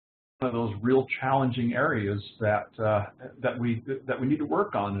of those real challenging areas that that we need to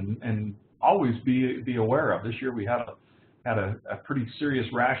work on and always be aware of. This year we had a pretty serious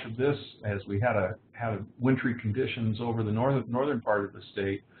rash of this as we had wintry conditions over the northern part of the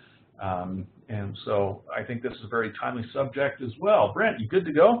state, and so I think this is a very timely subject as well. Brent, you good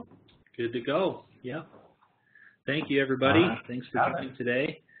to go? Good to go. Yeah. Thank you, everybody. Thanks for joining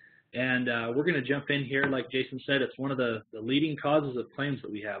today. And we're going to jump in here. Like Jason said, it's one of the leading causes of claims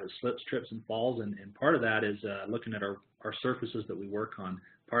that we have is slips, trips, and falls. And part of that is looking at our surfaces that we work on.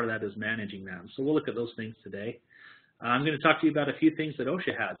 Part of that is managing them. So we'll look at those things today. I'm going to talk to you about a few things that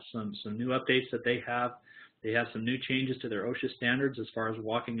OSHA has, some new updates that they have. They have some new changes to their OSHA standards as far as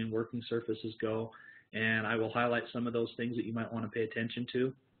walking and working surfaces go. And I will highlight some of those things that you might want to pay attention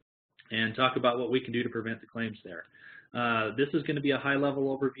to and talk about what we can do to prevent the claims there. This is going to be a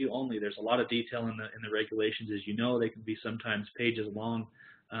high-level overview only. There's a lot of detail in the regulations. As you know, they can be sometimes pages long.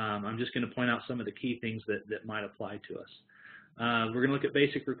 I'm just going to point out some of the key things that might apply to us. We're going to look at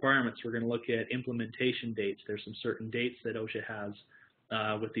basic requirements. We're going to look at implementation dates. There's some certain dates that OSHA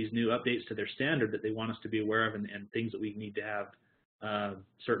has with these new updates to their standard that they want us to be aware of and things that we need to have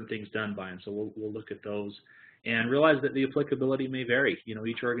certain things done by. And so we'll look at those and realize that the applicability may vary. You know,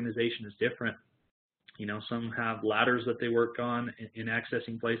 each organization is different. You know, some have ladders that they work on in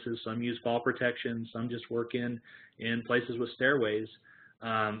accessing places. Some use fall protection. Some just work in places with stairways.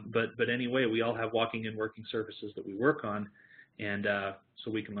 But anyway, we all have walking and working surfaces that we work on, and so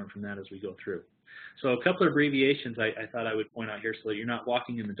we can learn from that as we go through. So a couple of abbreviations I thought I would point out here so that you're not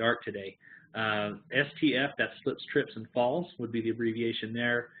walking in the dark today. STF, that's slips, trips, and falls, would be the abbreviation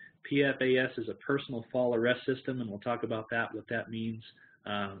there. PFAS is a personal fall arrest system, and we'll talk about that, what that means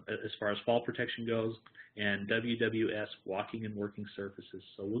as far as fall protection goes, and WWS, walking and working surfaces.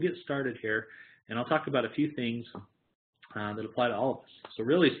 So we'll get started here, and I'll talk about a few things that apply to all of us. So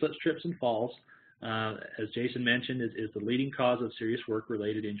really, slips, trips, and falls, as Jason mentioned, is the leading cause of serious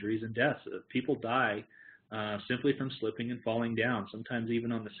work-related injuries and deaths. People die simply from slipping and falling down, sometimes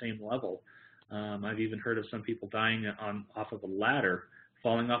even on the same level. I've even heard of some people dying off of a ladder,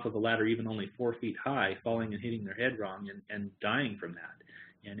 falling off of a ladder even only 4 feet high, falling and hitting their head wrong and dying from that.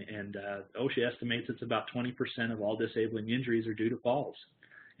 And OSHA estimates it's about 20% of all disabling injuries are due to falls,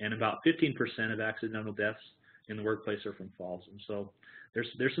 and about 15% of accidental deaths in the workplace are from falls. And so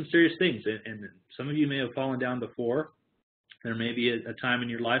there's some serious things, and some of you may have fallen down before. There may be a time in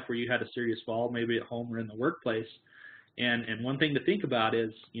your life where you had a serious fall, maybe at home or in the workplace. And one thing to think about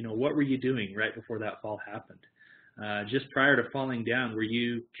is, you know, what were you doing right before that fall happened? Just prior to falling down, were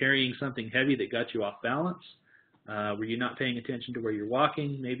you carrying something heavy that got you off balance? Were you not paying attention to where you're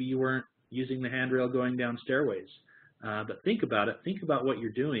walking? Maybe you weren't using the handrail going down stairways. But think about it. Think about what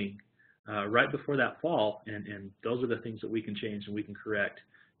you're doing right before that fall, and those are the things that we can change and we can correct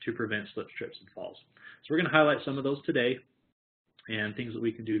to prevent slips, trips, and falls. So we're going to highlight some of those today and things that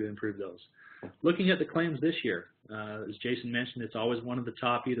we can do to improve those. Looking at the claims this year, as Jason mentioned, it's always one of the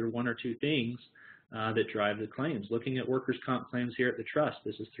top either one or two things that drive the claims. Looking at workers' comp claims here at the Trust,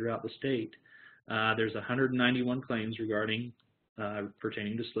 this is throughout the state, there's 191 claims regarding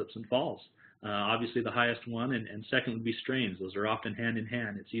pertaining to slips and falls. Obviously the highest one and second would be strains. Those are often hand in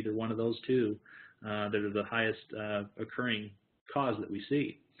hand. It's either one of those two that are the highest occurring cause that we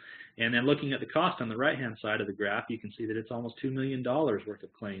see. And then looking at the cost on the right-hand side of the graph, you can see that it's almost $2 million worth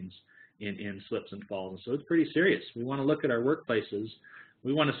of claims in slips and falls. And so it's pretty serious. We want to look at our workplaces.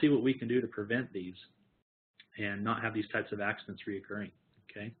 We want to see what we can do to prevent these and not have these types of accidents reoccurring.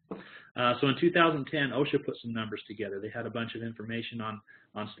 Okay. So in 2010, OSHA put some numbers together. They had a bunch of information on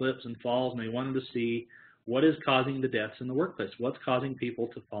slips and falls, and they wanted to see what is causing the deaths in the workplace. What's causing people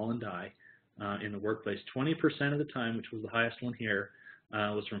to fall and die in the workplace? 20% of the time, which was the highest one here,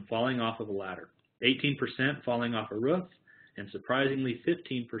 was from falling off of a ladder. 18% falling off a roof, and surprisingly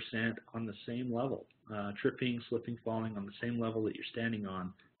 15% on the same level. Tripping, slipping, falling on the same level that you're standing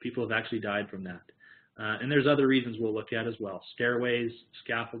on. People have actually died from that. And there's other reasons we'll look at as well. Stairways,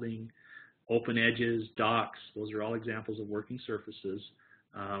 scaffolding, open edges, docks, those are all examples of working surfaces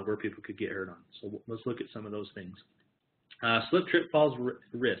where people could get hurt on. So let's look at some of those things. Slip, trip, falls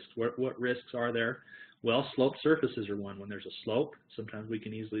risks. What risks are there? Well, sloped surfaces are one. When there's a slope, sometimes we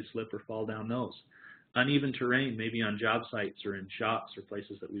can easily slip or fall down those. Uneven terrain, maybe on job sites or in shops or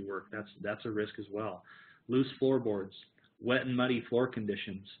places that we work, that's a risk as well. Loose floorboards, wet and muddy floor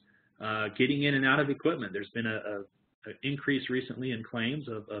conditions, getting in and out of equipment. There's been an increase recently in claims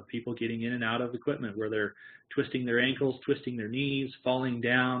of people getting in and out of equipment where they're twisting their ankles, twisting their knees, falling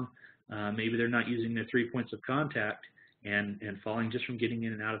down. Maybe they're not using their 3 points of contact and falling just from getting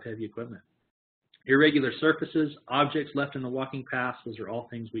in and out of heavy equipment. Irregular surfaces, objects left in the walking paths, those are all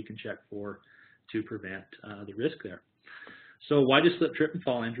things we can check for to prevent the risk there. So why do slip, trip, and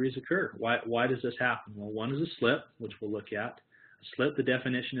fall injuries occur? Why does this happen? Well, one is a slip, which we'll look at. A slip, the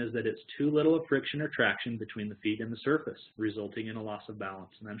definition is that it's too little of friction or traction between the feet and the surface, resulting in a loss of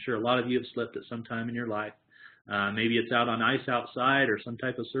balance. And I'm sure a lot of you have slipped at some time in your life. Maybe it's out on ice outside or some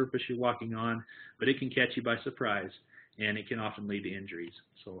type of surface you're walking on, but it can catch you by surprise, and it can often lead to injuries.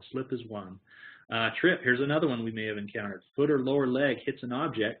 So a slip is one. Trip, here's another one we may have encountered. Foot or lower leg hits an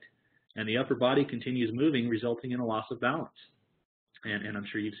object, and the upper body continues moving, resulting in a loss of balance. And I'm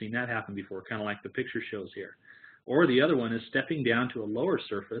sure you've seen that happen before, kind of like the picture shows here. Or the other one is stepping down to a lower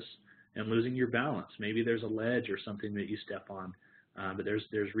surface and losing your balance. Maybe there's a ledge or something that you step on. But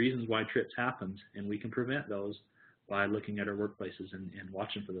there's reasons why trips happen, and we can prevent those by looking at our workplaces and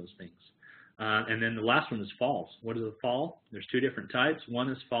watching for those things. And then the last one is falls. What is a fall? There's two different types. One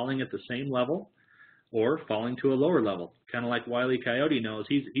is falling at the same level or falling to a lower level. Kind of like Wile E. Coyote knows,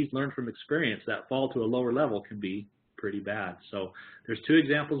 he's learned from experience that fall to a lower level can be pretty bad. So there's two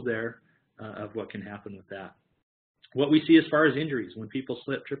examples there of what can happen with that. What we see as far as injuries, when people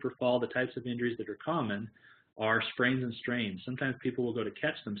slip, trip, or fall, the types of injuries that are common are sprains and strains. Sometimes people will go to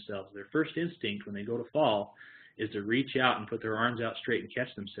catch themselves. Their first instinct when they go to fall is to reach out and put their arms out straight and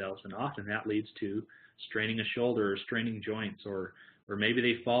catch themselves, and often that leads to straining a shoulder or straining joints, or maybe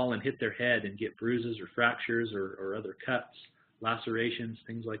they fall and hit their head and get bruises or fractures or other cuts, lacerations,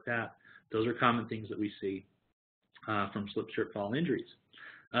 things like that. Those are common things that we see from slip, trip, fall injuries.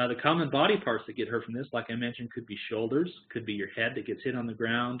 The common body parts that get hurt from this, like I mentioned, could be shoulders, could be your head that gets hit on the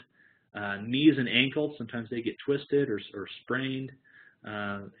ground, knees and ankles, sometimes they get twisted or sprained,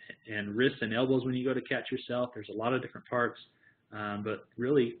 and wrists and elbows when you go to catch yourself. There's a lot of different parts, but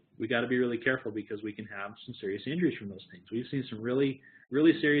really we got to be really careful because we can have some serious injuries from those things. We've seen some really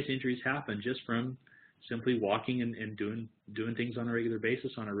serious injuries happen just from simply walking and doing things on a regular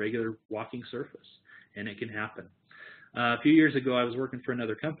basis on a regular walking surface, and it can happen. A few years ago, I was working for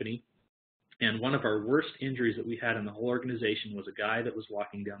another company, and one of our worst injuries that we had in the whole organization was a guy that was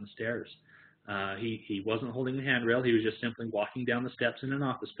walking down the stairs. He wasn't holding the handrail. He was just simply walking down the steps in an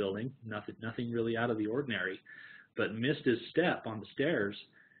office building, nothing really out of the ordinary, but missed his step on the stairs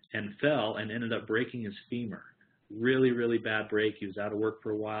and fell and ended up breaking his femur. Really bad break. He was out of work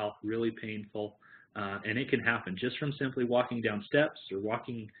for a while, really painful, and it can happen just from simply walking down steps or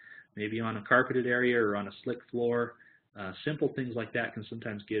walking maybe on a carpeted area or on a slick floor. Simple things like that can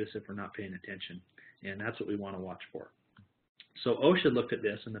sometimes get us if we're not paying attention, and that's what we want to watch for. So OSHA looked at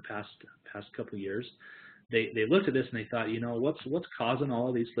this in the past couple of years. They looked at this and they thought, you know, what's causing all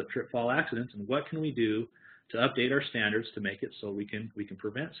of these slip, trip, fall accidents, and what can we do to update our standards to make it so we can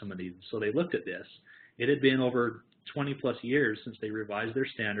prevent some of these? So they looked at this. It had been over 20 plus years since they revised their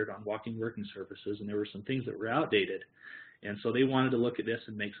standard on walking working surfaces, and there were some things that were outdated, and so they wanted to look at this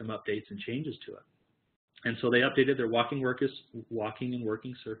and make some updates and changes to it. And so they updated their walking and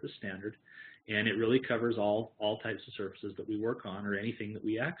working surface standard, and it really covers all types of surfaces that we work on or anything that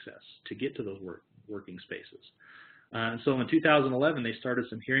we access to get to those working spaces. And so in 2011, they started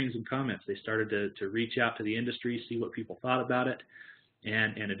some hearings and comments. They started to reach out to the industry, see what people thought about it,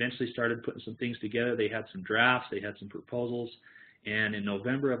 and eventually started putting some things together. They had some drafts, they had some proposals, and in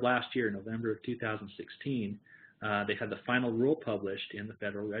November of last year, November of 2016, they had the final rule published in the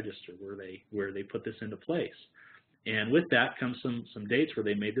Federal Register where they put this into place. And with that comes some dates where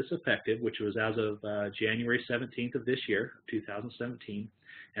they made this effective, which was as of January 17th of this year, 2017.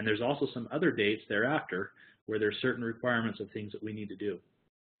 And there's also some other dates thereafter where there's certain requirements of things that we need to do.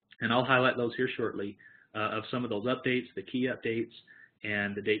 And I'll highlight those here shortly of some of those updates, the key updates,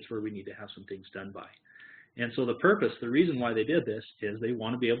 and the dates where we need to have some things done by. And so the reason why they did this is they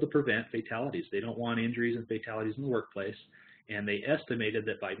want to be able to prevent fatalities. They don't want injuries and fatalities in the workplace. And they estimated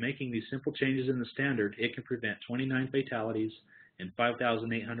that by making these simple changes in the standard, it can prevent 29 fatalities and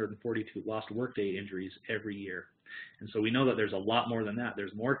 5,842 lost workday injuries every year. And so we know that there's a lot more than that.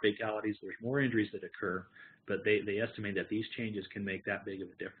 There's more fatalities, there's more injuries that occur, but they estimate that these changes can make that big of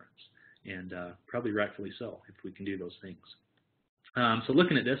a difference. And probably rightfully so if we can do those things. So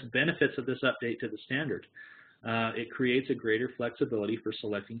looking at this, benefits of this update to the standard. It creates a greater flexibility for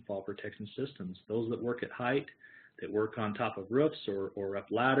selecting fall protection systems. Those that work at height, that work on top of roofs or up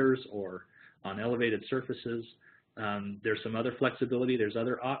ladders or on elevated surfaces, there's some other flexibility. There's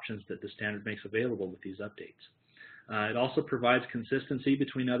other options that the standard makes available with these updates. It also provides consistency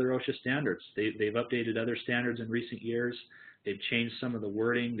between other OSHA standards. They've updated other standards in recent years. They've changed some of the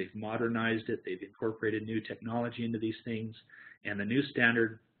wording. They've modernized it. They've incorporated new technology into these things. And the new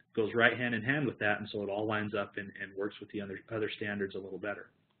standard goes right hand in hand with that, and so it all lines up and works with the other standards a little better.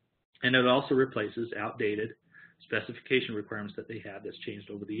 And it also replaces outdated specification requirements that they had that's changed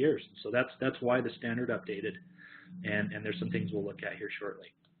over the years. So that's why the standard updated, and there's some things we'll look at here shortly.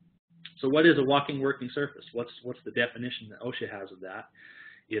 So what is a walking working surface? What's the definition that OSHA has of that?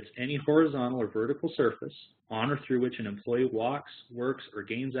 It's any horizontal or vertical surface on or through which an employee walks, works, or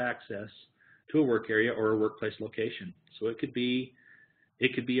gains access to a work area or a workplace location. So it could be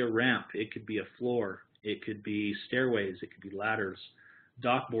a ramp, it could be a floor, it could be stairways, it could be ladders,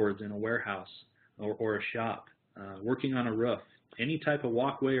 dock boards in a warehouse or a shop, working on a roof. Any type of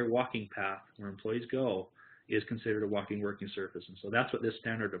walkway or walking path where employees go is considered a walking working surface. And so that's what this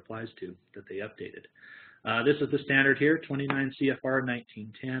standard applies to, that they updated. This is the standard here, 29 CFR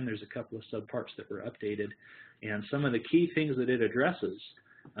 1910. There's a couple of subparts that were updated. And some of the key things that it addresses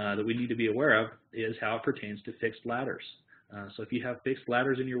that we need to be aware of is how it pertains to fixed ladders. So if you have fixed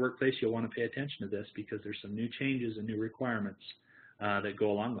ladders in your workplace, you'll want to pay attention to this because there's some new changes and new requirements that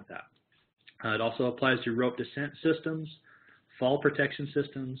go along with that. It also applies to rope descent systems, fall protection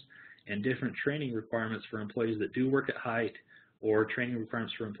systems, and different training requirements for employees that do work at height, or training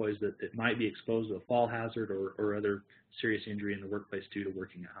requirements for employees that might be exposed to a fall hazard or other serious injury in the workplace due to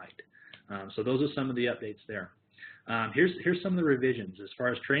working at height. So those are some of the updates there. Here's some of the revisions. As far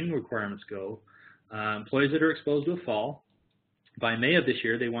as training requirements go, employees that are exposed to a fall, by May of this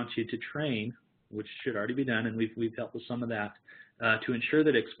year, they want you to train, which should already be done, and we've helped with some of that, to ensure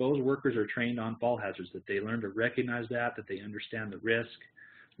that exposed workers are trained on fall hazards, that they learn to recognize that they understand the risk,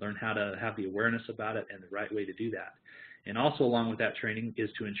 learn how to have the awareness about it and the right way to do that. And also along with that training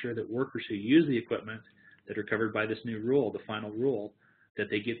is to ensure that workers who use the equipment that are covered by this new rule, the final rule, that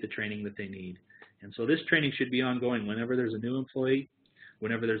they get the training that they need. And so this training should be ongoing. Whenever there's a new employee,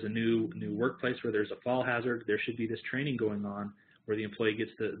 whenever there's a new workplace where there's a fall hazard, there should be this training going on where the employee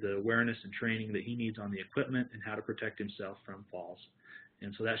gets the awareness and training that he needs on the equipment and how to protect himself from falls.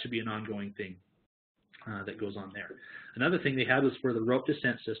 And so that should be an ongoing thing that goes on there. Another thing they had was for the rope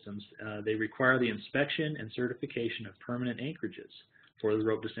descent systems. They require the inspection and certification of permanent anchorages for the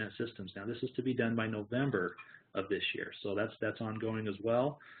rope descent systems. Now this is to be done by November of this year, so that's ongoing as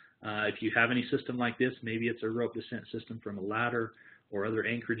well. If you have any system like this, maybe it's a rope descent system from a ladder or other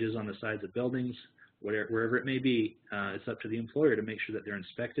anchorages on the sides of buildings, wherever it may be, it's up to the employer to make sure that they're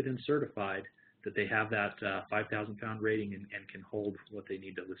inspected and certified, that they have that 5,000-pound rating and can hold what they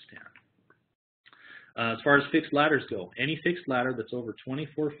need to withstand. As far as fixed ladders go, any fixed ladder that's over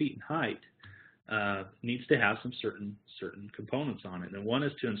 24 feet in height needs to have some certain components on it. And one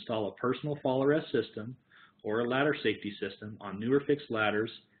is to install a personal fall arrest system or a ladder safety system on newer fixed ladders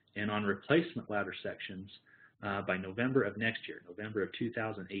and on replacement ladder sections by November of next year, November of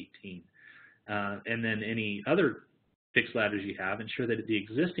 2018. And then any other fixed ladders you have, ensure that the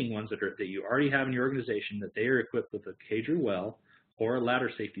existing ones that you already have in your organization, that they are equipped with a cage or well or a ladder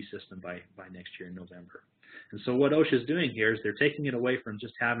safety system by next year in November. And so what OSHA is doing here is they're taking it away from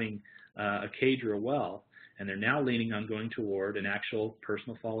just having a cage or a well, and they're now leaning on going toward an actual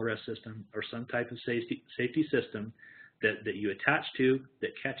personal fall arrest system or some type of safety system that you attach to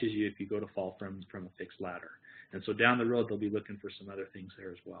that catches you if you go to fall from a fixed ladder. And so down the road, they'll be looking for some other things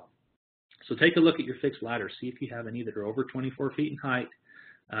there as well. So take a look at your fixed ladder. See if you have any that are over 24 feet in height.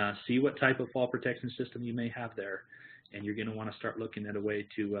 See what type of fall protection system you may have there. And you're going to want to start looking at a way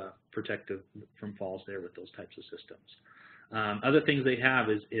to protect from falls there with those types of systems. Other things they have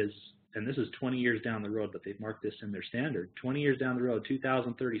is, and this is 20 years down the road, but they've marked this in their standard. 20 years down the road,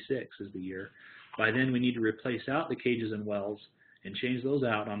 2036 is the year. By then, we need to replace out the cages and wells and change those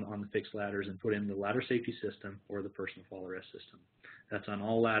out on the fixed ladders and put in the ladder safety system or the personal fall arrest system. That's on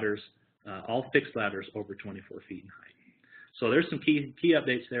all ladders, all fixed ladders over 24 feet in height. So there's some key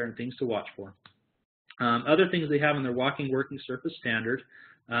updates there and things to watch for. Other things they have in their walking working surface standard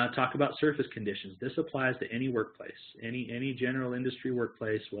talk about surface conditions. This applies to any workplace, any general industry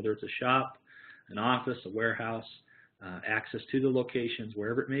workplace, whether it's a shop, an office, a warehouse, access to the locations,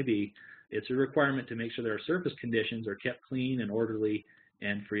 wherever it may be. It's a requirement to make sure that our surface conditions are kept clean and orderly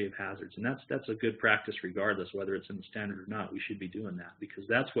and free of hazards. And that's a good practice regardless whether it's in the standard or not. We should be doing that because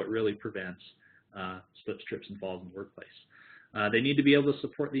that's what really prevents slips, trips, and falls in the workplace. They need to be able to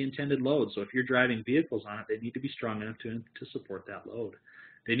support the intended load. So if you're driving vehicles on it, they need to be strong enough to support that load.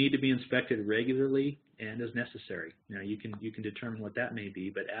 They need to be inspected regularly and as necessary. Now you can determine what that may be,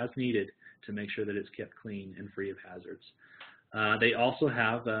 but as needed to make sure that it's kept clean and free of hazards. They also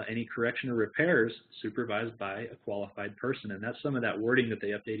have any correction or repairs supervised by a qualified person, and that's some of that wording that they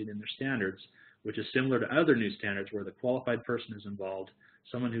updated in their standards, which is similar to other new standards where the qualified person is involved,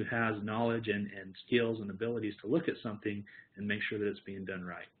 someone who has knowledge and skills and abilities to look at something and make sure that it's being done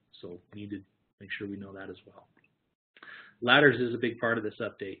right. So we need to make sure we know that as well. Ladders is a big part of this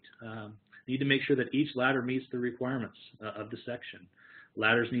update. Need to make sure that each ladder meets the requirements of the section.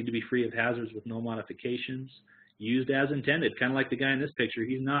 Ladders need to be free of hazards with no modifications, used as intended. Kind of like the guy in this picture,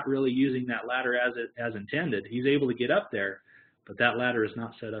 he's not really using that ladder as intended. He's able to get up there, but that ladder is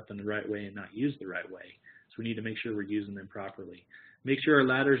not set up in the right way and not used the right way. So we need to make sure we're using them properly. Make sure our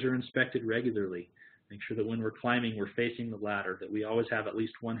ladders are inspected regularly. Make sure that when we're climbing, we're facing the ladder, that we always have at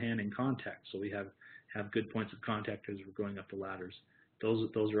least one hand in contact, so we have good points of contact as we're going up the ladders.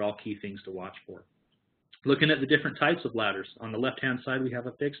 Those are all key things to watch for. Looking at the different types of ladders, on the left-hand side we have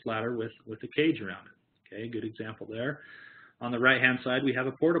a fixed ladder with a cage around it. Okay, good example there. On the right-hand side we have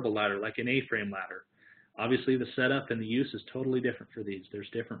a portable ladder, like an A-frame ladder. Obviously the setup and the use is totally different for these. There's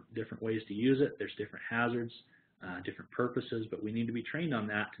different ways to use it. There's different hazards, different purposes, but we need to be trained on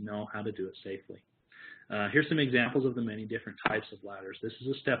that to know how to do it safely. Here's some examples of the many different types of ladders. This is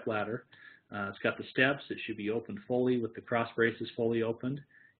a step ladder. It's got the steps. It should be opened fully with the cross braces fully opened.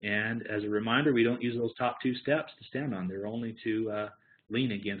 And as a reminder, we don't use those top two steps to stand on. They're only to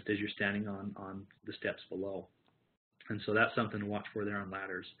lean against as you're standing on the steps below. And so that's something to watch for there on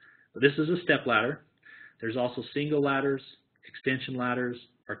ladders. But this is a step ladder. There's also single ladders, extension ladders,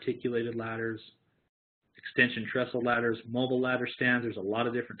 articulated ladders, extension trestle ladders, mobile ladder stands. There's a lot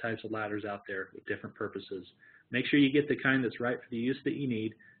of different types of ladders out there with different purposes. Make sure you get the kind that's right for the use that you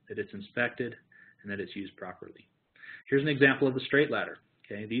need, that it's inspected, and that it's used properly. Here's an example of a straight ladder.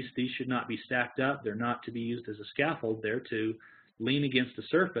 Okay, these should not be stacked up. They're not to be used as a scaffold. They're to lean against the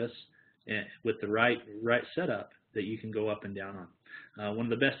surface with the right setup that you can go up and down on. One of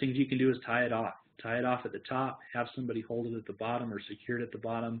the best things you can do is tie it off. Tie it off at the top, have somebody hold it at the bottom or secure it at the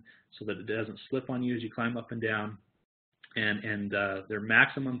bottom so that it doesn't slip on you as you climb up and down. And they're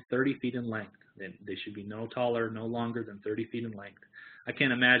maximum 30 feet in length. They should be no taller, no longer than 30 feet in length. I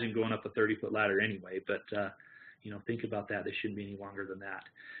can't imagine going up a 30-foot ladder anyway, but you know, think about that. They shouldn't be any longer than that.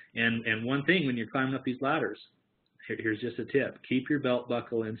 And one thing when you're climbing up these ladders, here's just a tip. Keep your belt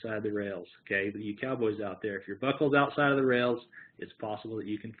buckle inside the rails, okay? You cowboys out there, if your buckle's outside of the rails, it's possible that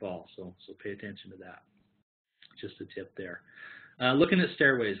you can fall, so pay attention to that. Just a tip there. Looking at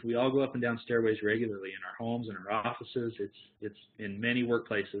stairways, we all go up and down stairways regularly in our homes and our offices. It's in many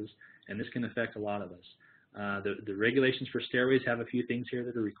workplaces, and this can affect a lot of us. The regulations for stairways have a few things here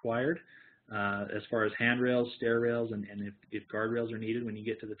that are required. As far as handrails, stair rails, and if guardrails are needed when you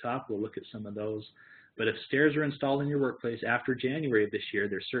get to the top, we'll look at some of those. But if stairs are installed in your workplace after January of this year,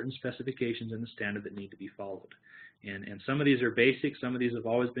 there's certain specifications in the standard that need to be followed. And some of these are basic, some of these have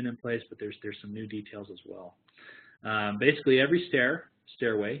always been in place, but there's some new details as well. Basically, every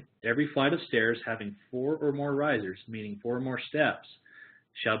stairway, every flight of stairs having 4 or more risers, meaning 4 or more steps,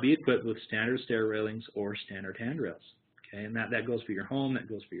 shall be equipped with standard stair railings or standard handrails. Okay, and that goes for your home, that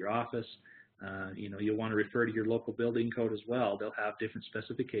goes for your office. You know, you'll want to refer to your local building code as well. They'll have different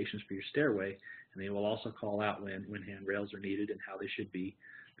specifications for your stairway, and they will also call out when handrails are needed and how they should be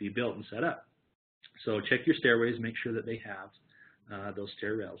built and set up. So check your stairways, make sure that they have those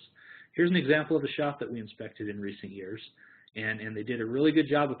stair rails. Here's an example of a shop that we inspected in recent years, and they did a really good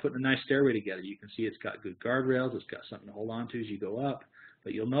job of putting a nice stairway together. You can see it's got good guardrails, it's got something to hold on to as you go up,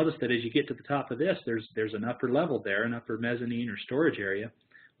 but you'll notice that as you get to the top of this, there's an upper level there, an upper mezzanine or storage area,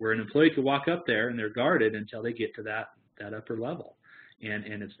 where an employee could walk up there and they're guarded until they get to that upper level.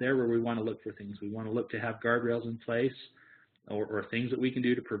 And it's there where we want to look for things. We want to look to have guardrails in place or things that we can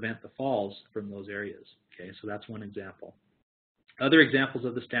do to prevent the falls from those areas. Okay, so that's one example. Other examples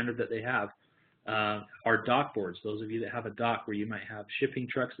of the standard that they have are dock boards. Those of you that have a dock where you might have shipping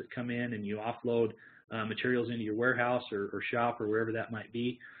trucks that come in and you offload materials into your warehouse or shop or wherever that might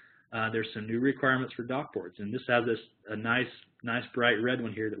be. There's some new requirements for dock boards, and this has a nice bright red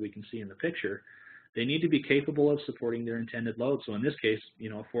one here that we can see in the picture. They need to be capable of supporting their intended load. So in this case, you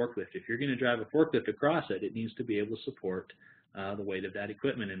know, a forklift. If you're going to drive a forklift across it, it needs to be able to support the weight of that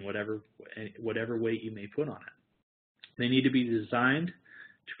equipment and whatever weight you may put on it. They need to be designed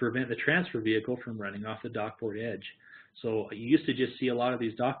to prevent the transfer vehicle from running off the dock board edge. So you used to just see a lot of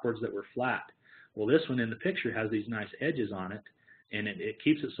these dock boards that were flat. Well, this one in the picture has these nice edges on it, and it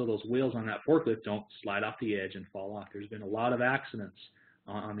keeps it so those wheels on that forklift don't slide off the edge and fall off. There's been a lot of accidents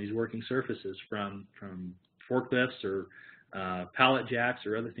on these working surfaces from forklifts or pallet jacks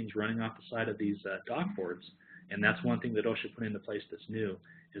or other things running off the side of these dock boards. And that's one thing that OSHA put into place that's new,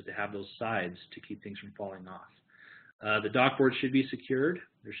 is to have those sides to keep things from falling off. The dock board should be secured.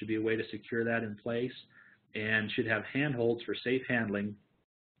 There should be a way to secure that in place, and should have handholds for safe handling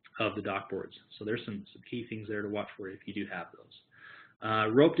of the dock boards. So there's some key things there to watch for if you do have those.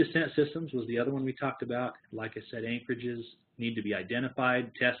 Rope descent systems was the other one we talked about. Like I said, anchorages need to be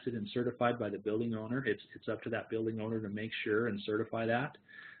identified, tested, and certified by the building owner. It's up to that building owner to make sure and certify that.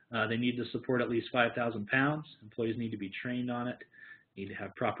 They need to support at least 5,000 pounds. Employees need to be trained on it, need to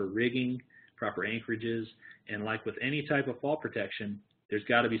have proper rigging, proper anchorages, and like with any type of fall protection, there's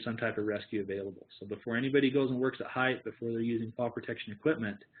got to be some type of rescue available. So before anybody goes and works at height, before they're using fall protection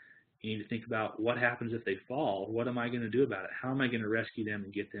equipment, you need to think about what happens if they fall. What am I going to do about it? How am I going to rescue them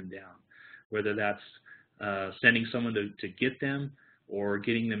and get them down? Whether that's sending someone to get them or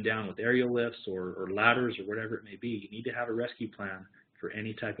getting them down with aerial lifts or ladders or whatever it may be. You need to have a rescue plan for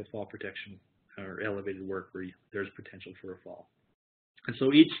any type of fall protection or elevated work where there's potential for a fall. And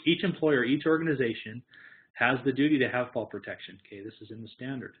so each employer, each organization has the duty to have fall protection. Okay, this is in the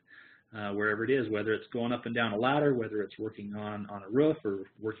standard. Wherever it is, whether it's going up and down a ladder, whether it's working on a roof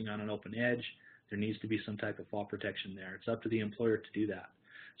or working on an open edge, there needs to be some type of fall protection there. It's up to the employer to do that.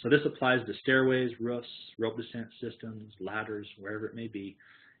 So this applies to stairways, roofs, rope descent systems, ladders, wherever it may be.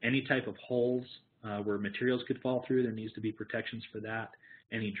 Any type of holes where materials could fall through, there needs to be protections for that.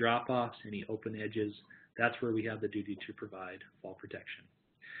 Any drop-offs, any open edges, that's where we have the duty to provide fall protection.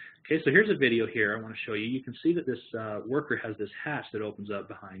 Okay, so here's a video here I want to show you. You can see that this worker has this hatch that opens up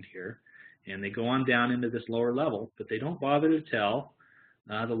behind here, and they go on down into this lower level, but they don't bother to tell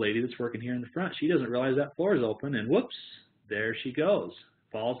the lady that's working here in the front. She doesn't realize that floor is open, and whoops, there she goes,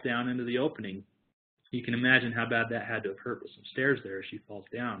 falls down into the opening. You can imagine how bad that had to have hurt with some stairs there as she falls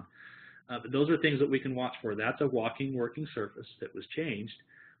down. But those are things that we can watch for. That's a walking, working surface that was changed.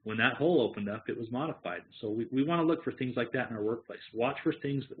 When that hole opened up, it was modified. So we want to look for things like that in our workplace. Watch for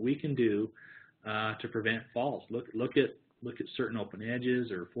things that we can do to prevent falls. Look at certain open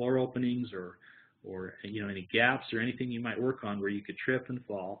edges or floor openings or any gaps or anything you might work on where you could trip and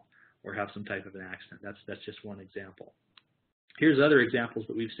fall or have some type of an accident. That's just one example. Here's other examples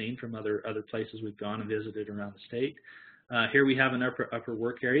that we've seen from other places we've gone and visited around the state. Here we have an upper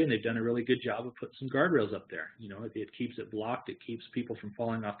work area, and they've done a really good job of putting some guardrails up there. It keeps it blocked. It keeps people from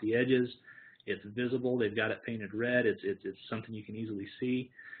falling off the edges. It's visible. They've got it painted red. It's something you can easily see,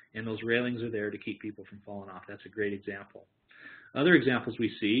 and those railings are there to keep people from falling off. That's a great example. Other examples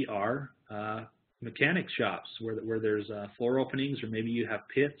we see are mechanic shops where there's floor openings, or maybe you have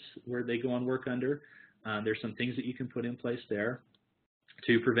pits where they go and work under. There's some things that you can put in place there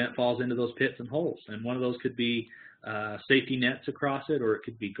to prevent falls into those pits and holes, and one of those could be safety nets across it, or it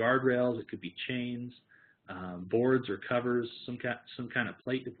could be guardrails, it could be chains, boards or covers, some kind of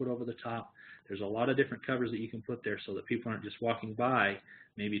plate to put over the top. There's a lot of different covers that you can put there so that people aren't just walking by,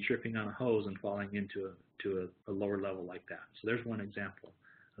 maybe tripping on a hose and falling into a lower level like that. So there's one example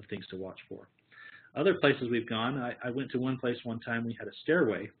of things to watch for. Other places we've gone, I went to one place one time, we had a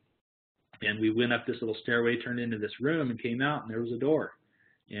stairway, and we went up this little stairway, turned into this room, and came out, and there was a door.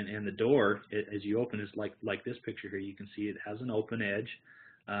 And the door, as you open, is like this picture here. You can see it has an open edge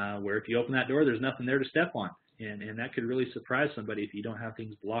where if you open that door, there's nothing there to step on. And that could really surprise somebody if you don't have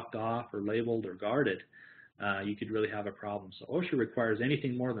things blocked off or labeled or guarded. You could really have a problem. So OSHA requires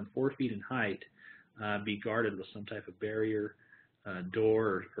anything more than 4 feet in height be guarded with some type of barrier,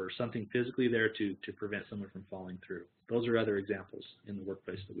 door, or something physically there to prevent someone from falling through. Those are other examples in the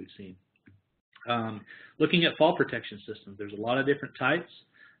workplace that we've seen. Looking at fall protection systems, there's a lot of different types.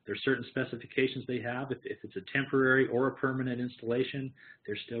 There's certain specifications they have. If it's a temporary or a permanent installation,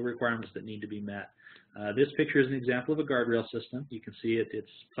 there's still requirements that need to be met. This picture is an example of a guardrail system. You can see it's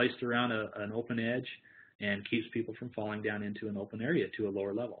placed around an open edge and keeps people from falling down into an open area to a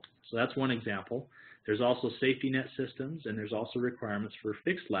lower level. So that's one example. There's also safety net systems, and there's also requirements for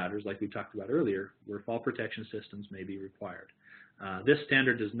fixed ladders, like we talked about earlier, where fall protection systems may be required. This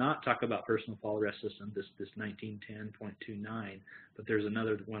standard does not talk about personal fall arrest system, this 1910.29, but there's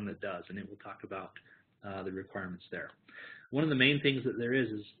another one that does, and it will talk about the requirements there. One of the main things that there is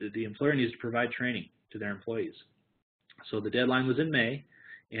that the employer needs to provide training to their employees. So the deadline was in May,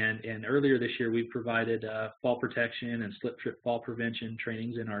 and earlier this year we provided fall protection and slip trip fall prevention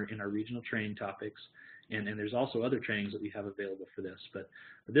trainings in our regional training topics, and there's also other trainings that we have available for this. But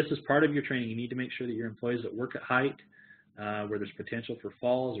this is part of your training. You need to make sure that your employees that work at height, where there's potential for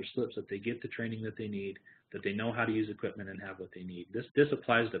falls or slips, that they get the training that they need, that they know how to use equipment and have what they need. This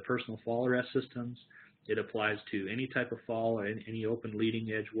applies to personal fall arrest systems. It applies to any type of fall or any open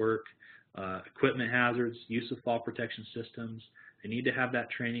leading edge work, equipment hazards, use of fall protection systems. They need to have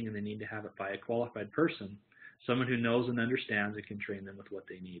that training, and they need to have it by a qualified person, someone who knows and understands and can train them with what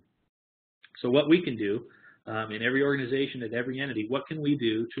they need. So what we can do in every organization, at every entity, what can we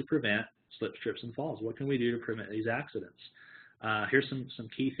do to prevent slips, trips, and falls? What can we do to prevent these accidents? Here's some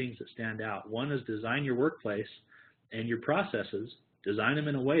key things that stand out. One is design your workplace and your processes Design them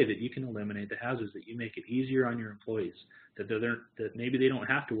in a way that you can eliminate the hazards, that you make it easier on your employees, that maybe they don't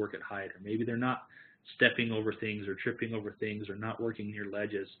have to work at height, or maybe they're not stepping over things or tripping over things or not working near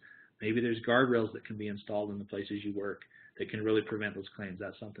ledges. Maybe there's guardrails that can be installed in the places you work that can really prevent those claims.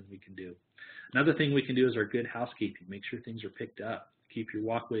 That's something we can do. Another thing we can do is our good housekeeping. Make sure things are picked up. Keep your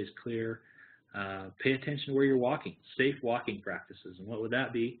walkways clear. Pay attention to where you're walking. Safe walking practices. And what would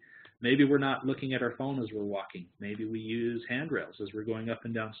that be? Maybe we're not looking at our phone as we're walking. Maybe we use handrails as we're going up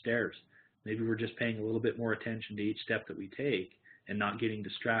and down stairs. Maybe we're just paying a little bit more attention to each step that we take and not getting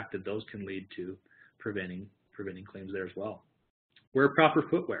distracted. Those can lead to preventing claims there as well. Wear proper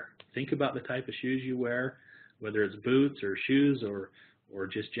footwear. Think about the type of shoes you wear, whether it's boots or shoes or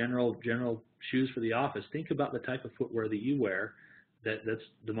just general shoes for the office. Think about the type of footwear that you wear that's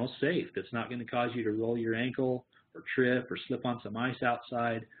the most safe, that's not going to cause you to roll your ankle or trip or slip on some ice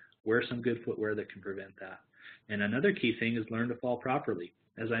outside. Wear some good footwear that can prevent that. And another key thing is learn to fall properly.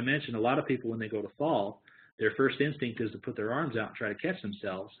 As I mentioned, a lot of people, when they go to fall, their first instinct is to put their arms out and try to catch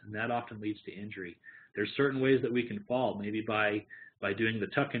themselves, and that often leads to injury. There's certain ways that we can fall, maybe by doing the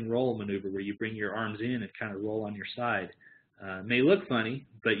tuck and roll maneuver where you bring your arms in and kind of roll on your side. It may look funny,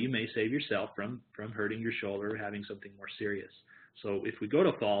 but you may save yourself from hurting your shoulder or having something more serious. So if we go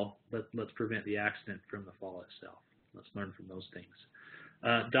to fall, let's prevent the accident from the fall itself. Let's learn from those things.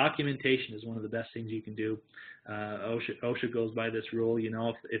 Documentation is one of the best things you can do. OSHA goes by this rule,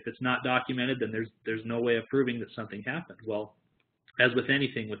 if it's not documented, then there's no way of proving that something happened. Well, as with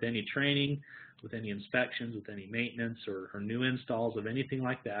anything, with any training, with any inspections, with any maintenance or new installs of anything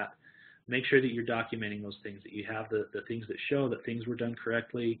like that, make sure that you're documenting those things, that you have the things that show that things were done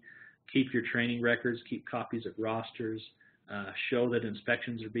correctly. Keep your training records, keep copies of rosters, show that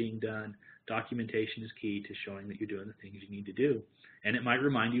inspections are being done. Documentation is key to showing that you're doing the things you need to do. And it might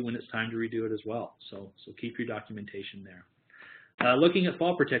remind you when it's time to redo it as well. So keep your documentation there. Looking at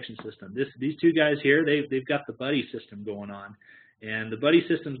fall protection system, these two guys here, they've got the buddy system going on. And the buddy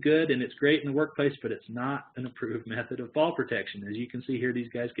system's good and it's great in the workplace, but it's not an approved method of fall protection. As you can see here, these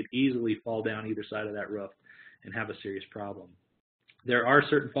guys could easily fall down either side of that roof and have a serious problem. There are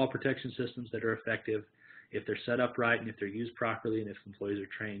certain fall protection systems that are effective if they're set up right and if they're used properly and if employees are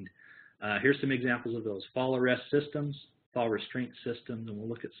trained. Here's some examples of those: fall arrest systems, fall restraint systems, and we'll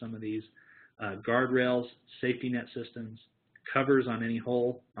look at some of these, guardrails, safety net systems, covers on any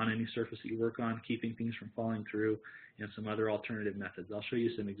hole, on any surface that you work on, keeping things from falling through, and some other alternative methods. I'll show you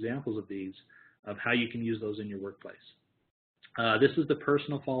some examples of these, of how you can use those in your workplace. This is the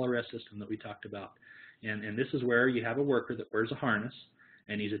personal fall arrest system that we talked about. And this is where you have a worker that wears a harness,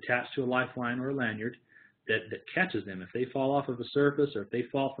 and he's attached to a lifeline or a lanyard that catches them. If they fall off of a surface or if they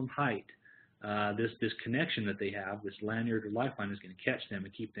fall from height, this connection that they have, this lanyard or lifeline, is going to catch them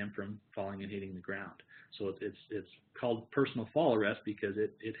and keep them from falling and hitting the ground. So it's called personal fall arrest because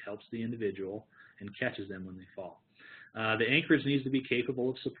it helps the individual and catches them when they fall. The anchorage needs to be capable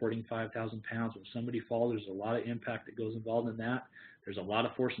of supporting 5,000 pounds. When somebody falls, there's a lot of impact that goes involved in that. There's a lot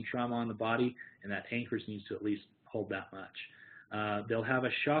of force and trauma on the body, and that anchorage needs to at least hold that much. They'll have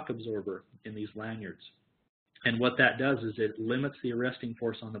a shock absorber in these lanyards. And what that does is it limits the arresting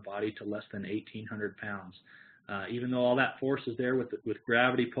force on the body to less than 1,800 pounds. Even though all that force is there with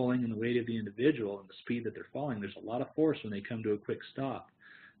gravity pulling and the weight of the individual and the speed that they're falling, there's a lot of force when they come to a quick stop.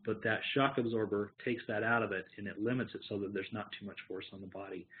 But that shock absorber takes that out of it, and it limits it so that there's not too much force on the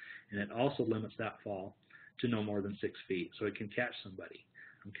body. And it also limits that fall to no more than 6 feet, so it can catch somebody.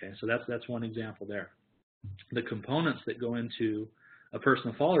 Okay, so that's one example there. The components that go into a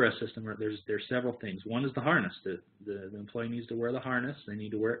personal fall arrest system, there's several things. One is the harness. The employee needs to wear the harness. They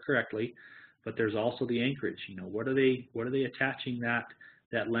need to wear it correctly. But there's also the anchorage. What are they attaching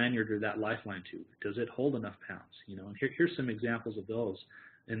that lanyard or that lifeline to? Does it hold enough pounds? And here's some examples of those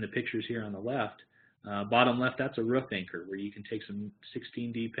in the pictures here on the left. Bottom left, that's a roof anchor where you can take some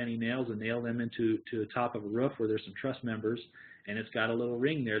 16D penny nails and nail them to the top of a roof where there's some truss members, and it's got a little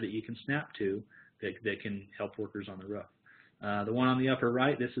ring there that you can snap to that can help workers on the roof. The one on the upper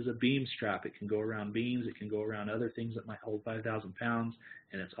right, this is a beam strap. It can go around beams. It can go around other things that might hold 5,000 pounds.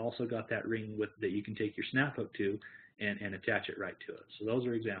 And it's also got that ring that you can take your snap hook to and attach it right to it. So those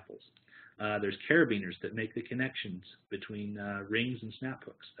are examples. There's carabiners that make the connections between rings and snap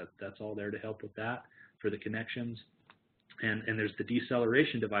hooks. That's all there to help with that for the connections. And there's the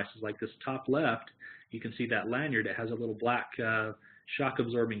deceleration devices like this top left. You can see that lanyard. It has a little black shock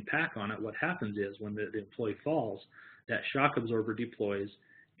absorbing pack on it. What happens is when the employee falls, that shock absorber deploys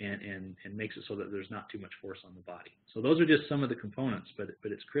and makes it so that there's not too much force on the body. So those are just some of the components, but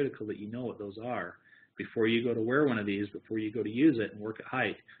it's critical that you know what those are before you go to wear one of these, before you go to use it and work at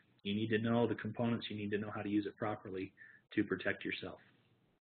height. You need to know the components. You need to know how to use it properly to protect yourself.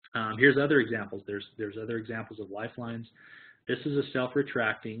 Here's other examples. There's other examples of lifelines. This is a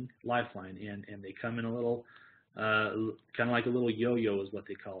self-retracting lifeline, and they come in a little, kind of like a little yo-yo is what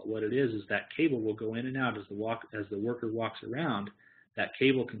they call it. What it is that cable will go in and out as the worker walks around. That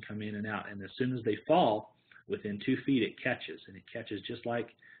cable can come in and out, and as soon as they fall, within 2 feet, it catches, and it catches just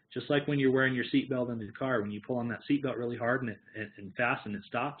like when you're wearing your seatbelt in the car. When you pull on that seatbelt really hard and fast, and it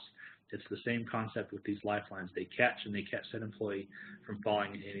stops. It's the same concept with these lifelines. They catch, and they catch that employee from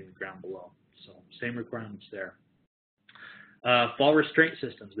falling and hitting the ground below. So same requirements there. Fall restraint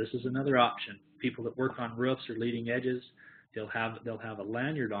systems. This is another option. People that work on roofs or leading edges, they'll have a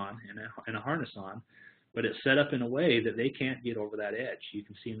lanyard on and a harness on, but it's set up in a way that they can't get over that edge. You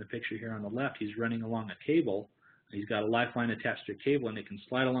can see in the picture here on the left, he's running along a cable. He's got a lifeline attached to a cable, and it can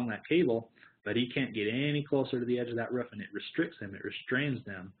slide along that cable, but he can't get any closer to the edge of that roof, and it restricts them. It restrains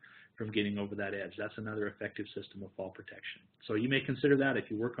them from getting over that edge. That's another effective system of fall protection. So you may consider that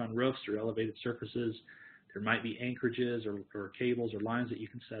if you work on roofs or elevated surfaces. There might be anchorages or cables or lines that you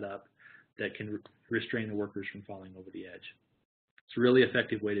can set up that can restrain the workers from falling over the edge. It's a really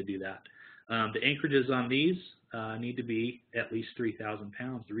effective way to do that. The anchorages on these need to be at least 3,000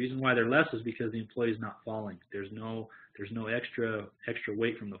 pounds. The reason why they're less is because the employee is not falling. There's no extra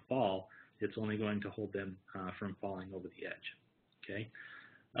weight from the fall. It's only going to hold them from falling over the edge. Okay.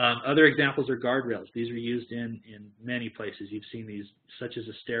 Other examples are guardrails. These are used in many places. You've seen these, such as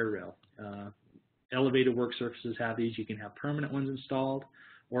a stair rail. Elevated work surfaces have these. You can have permanent ones installed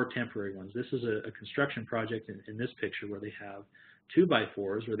or temporary ones. This is a construction project in this picture where they have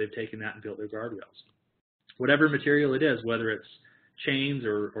 2x4s where they've taken that and built their guardrails. Whatever material it is, whether it's chains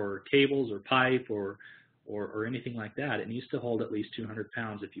or cables or pipe or anything like that, it needs to hold at least 200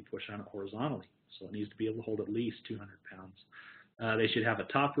 pounds if you push on it horizontally. So it needs to be able to hold at least 200 pounds. They should have a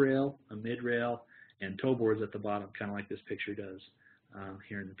top rail, a mid rail, and toe boards at the bottom, kind of like this picture does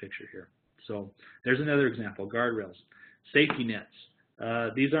here in the picture here. So there's another example, guardrails. Safety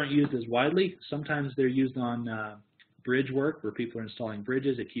nets. These aren't used as widely. Sometimes they're used on bridge work where people are installing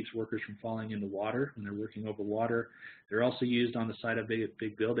bridges. It keeps workers from falling into water when they're working over water. They're also used on the side of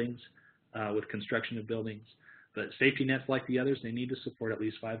big buildings with construction of buildings. But safety nets, like the others, they need to support at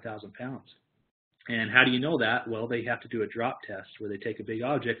least 5,000 pounds. And how do you know that? Well, they have to do a drop test where they take a big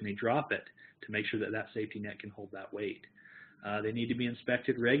object and they drop it to make sure that that safety net can hold that weight. They need to be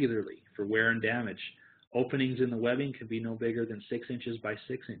inspected regularly for wear and damage. Openings in the webbing can be no bigger than 6 inches by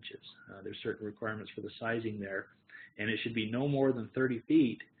 6 inches. There's certain requirements for the sizing there. And it should be no more than 30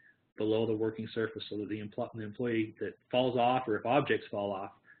 feet below the working surface so that the employee that falls off, or if objects fall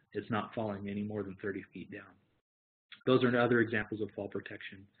off, it's not falling any more than 30 feet down. Those are other examples of fall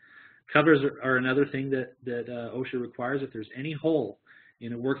protection. Covers are another thing that OSHA requires. If there's any hole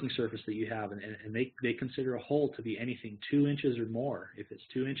in a working surface that you have, and they consider a hole to be anything 2 inches or more. If it's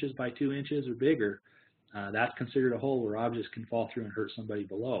 2 inches by 2 inches or bigger, that's considered a hole where objects can fall through and hurt somebody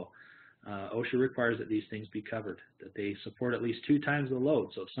below. OSHA requires that these things be covered, that they support at least 2 times the load.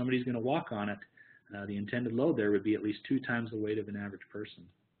 So if somebody's going to walk on it, the intended load there would be at least 2 times the weight of an average person.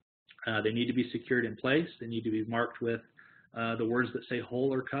 They need to be secured in place. They need to be marked with the words that say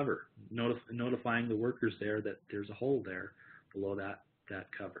hole or cover, notifying the workers there that there's a hole there below that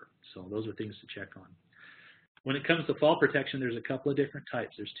cover. So those are things to check on. When it comes to fall protection, there's a couple of different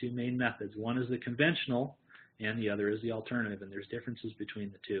types. There's 2 main methods. One is the conventional, and the other is the alternative, and there's differences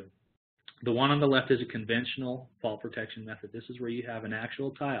between the two. The one on the left is a conventional fall protection method. This is where you have an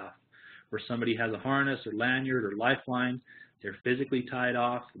actual tie-off, where somebody has a harness or lanyard or lifeline. They're physically tied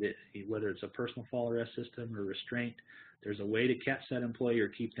off, whether it's a personal fall arrest system or restraint. There's a way to catch that employee or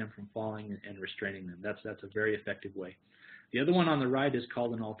keep them from falling and restraining them. That's a very effective way. The other one on the right is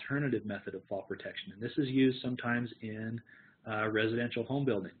called an alternative method of fall protection, and this is used sometimes in residential home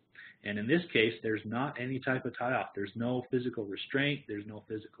building. And in this case, there's not any type of tie-off. There's no physical restraint. There's no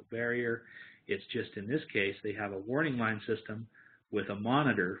physical barrier. It's just, in this case, they have a warning line system with a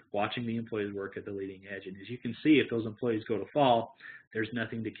monitor watching the employees work at the leading edge. And as you can see, if those employees go to fall, there's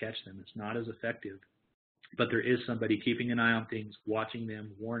nothing to catch them. It's not as effective. But there is somebody keeping an eye on things, watching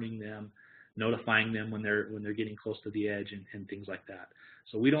them, warning them, notifying them when they're getting close to the edge and things like that.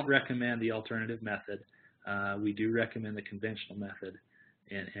 So we don't recommend the alternative method. We do recommend the conventional method.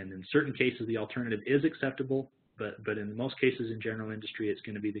 And in certain cases, the alternative is acceptable, but in most cases in general industry, it's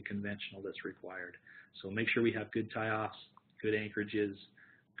going to be the conventional that's required. So make sure we have good tie-offs, good anchorages,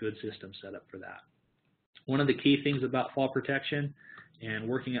 good systems set up for that. One of the key things about fall protection and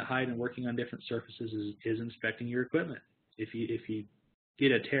working at height and working on different surfaces is inspecting your equipment. If you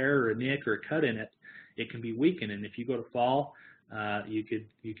get a tear or a nick or a cut in it, it can be weakened. And if you go to fall, you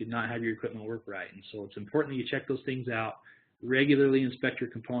could not have your equipment work right. And so it's important that you check those things out. Regularly inspect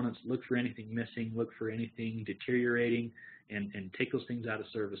your components, look for anything missing, look for anything deteriorating, and take those things out of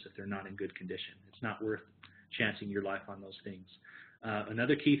service if they're not in good condition. It's not worth chancing your life on those things.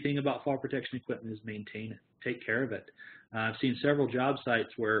 Another key thing about fall protection equipment is maintain it. Take care of it. I've seen several job sites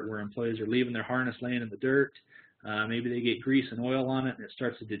where employees are leaving their harness laying in the dirt. Maybe they get grease and oil on it and it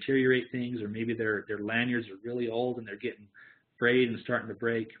starts to deteriorate things, or maybe their lanyards are really old and they're getting frayed and starting to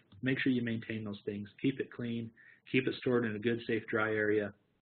break. Make sure you maintain those things. Keep it clean. Keep it stored in a good, safe, dry area.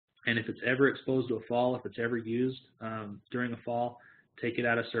 And if it's ever exposed to a fall, if it's ever used during a fall, take it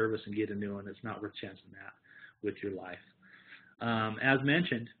out of service and get a new one. It's not worth chancing that with your life. As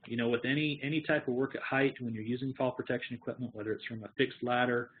mentioned, with any type of work at height, when you're using fall protection equipment, whether it's from a fixed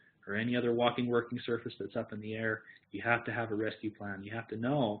ladder or any other working surface that's up in the air, you have to have a rescue plan. You have to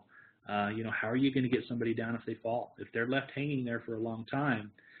know, how are you going to get somebody down if they fall? If they're left hanging there for a long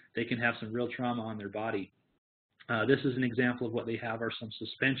time, they can have some real trauma on their body. This is an example of what they have are some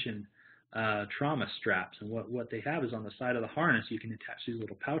suspension trauma straps. And what they have is on the side of the harness, you can attach these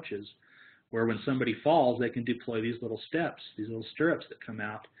little pouches where when somebody falls, they can deploy these little steps, these little stirrups that come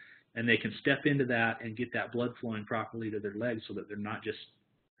out, and they can step into that and get that blood flowing properly to their legs so that they're not just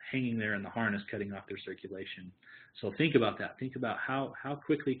hanging there in the harness, cutting off their circulation. So think about that. Think about how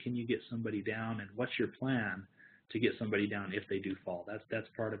quickly can you get somebody down, and what's your plan to get somebody down if they do fall. That's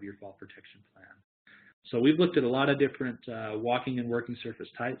part of your fall protection plan. So we've looked at a lot of different walking and working surface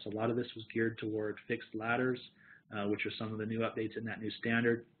types. A lot of this was geared toward fixed ladders, which are some of the new updates in that new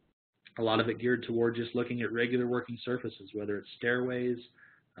standard. A lot of it geared toward just looking at regular working surfaces, whether it's stairways,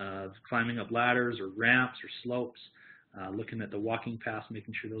 climbing up ladders or ramps or slopes, looking at the walking paths,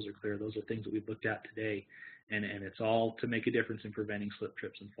 making sure those are clear. Those are things that we've looked at today, and it's all to make a difference in preventing slip,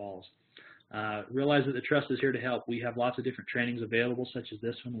 trips, and falls. Realize that the Trust is here to help. We have lots of different trainings available, such as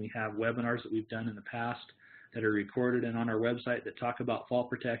this one. We have webinars that we've done in the past that are recorded and on our website that talk about fall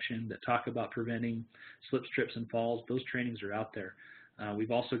protection, that talk about preventing slips, trips, and falls. Those trainings are out there.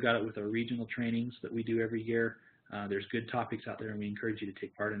 We've also got it with our regional trainings that we do every year. There's good topics out there, and we encourage you to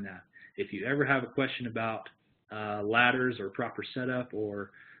take part in that. If you ever have a question about ladders or proper setup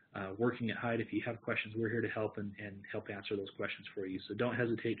or working at height, if you have questions, we're here to help and help answer those questions for you. So don't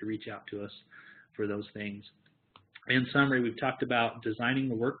hesitate to reach out to us for those things. In summary, we've talked about designing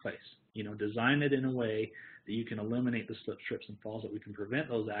the workplace. Design it in a way that you can eliminate the slips, trips, and falls, that we can prevent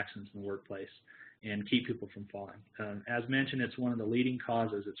those accidents in the workplace and keep people from falling. As mentioned, it's one of the leading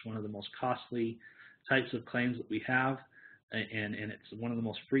causes. It's one of the most costly types of claims that we have, and it's one of the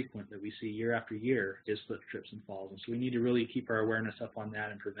most frequent that we see year after year is slip, trips, and falls. And so we need to really keep our awareness up on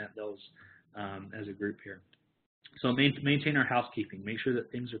that and prevent those as a group here. So maintain our housekeeping. Make sure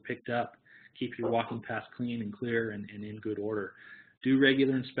that things are picked up. Keep your walking paths clean and clear and in good order. Do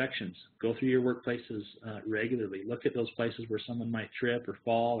regular inspections. Go through your workplaces regularly. Look at those places where someone might trip or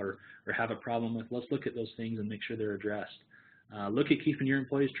fall or have a problem with. Let's look at those things and make sure they're addressed. Look at keeping your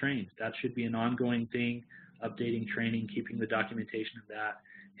employees trained. That should be an ongoing thing, updating training, keeping the documentation of that,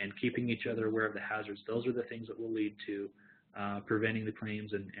 and keeping each other aware of the hazards. Those are the things that will lead to preventing the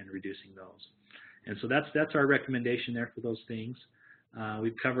claims and reducing those. And so that's our recommendation there for those things.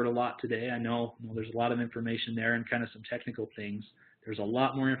 We've covered a lot today. I know there's a lot of information there and kind of some technical things. There's a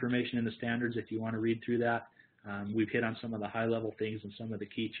lot more information in the standards if you want to read through that. We've hit on some of the high-level things and some of the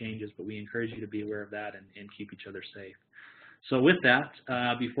key changes, but we encourage you to be aware of that and keep each other safe. So with that,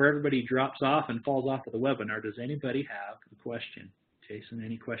 before everybody drops off and falls off of the webinar, does anybody have a question? Jason,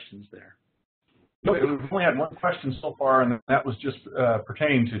 any questions there? No, we've only had one question so far, and that was just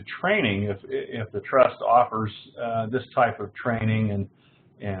pertaining to training. If the Trust offers this type of training,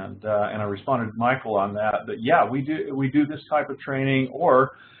 and I responded to Michael on that. But yeah, we do this type of training.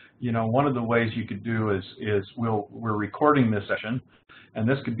 Or, one of the ways you could do is we're recording this session, and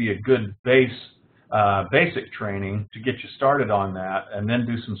this could be a good basic training to get you started on that, and then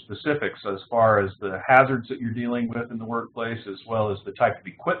do some specifics as far as the hazards that you're dealing with in the workplace, as well as the type of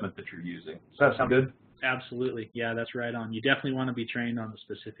equipment that you're using. Does that sound good? Absolutely. Yeah, that's right on. You definitely want to be trained on the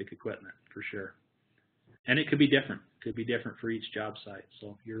specific equipment for sure. And it could be different. It could be different for each job site.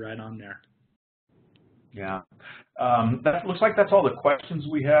 So you're right on there. Yeah. That looks like that's all the questions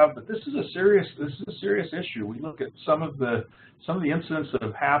we have, but this is a serious issue. We look at some of the incidents that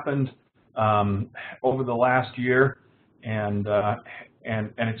have happened over the last year, and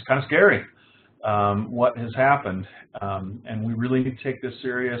it's kind of scary what has happened, and we really need to take this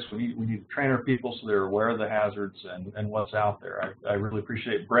serious. We need to train our people so they're aware of the hazards and what's out there. I really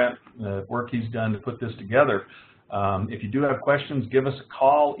appreciate Brent, the work he's done to put this together. If you do have questions, give us a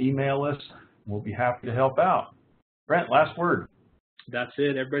call, email us. We'll be happy to help out. Brent, last word. That's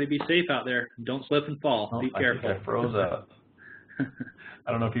it. Everybody be safe out there. Don't slip and fall. Oh, be careful. I think I froze up.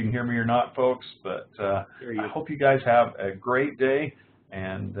 I don't know if you can hear me or not, folks, but I hope you guys have a great day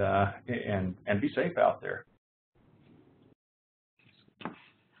and be safe out there.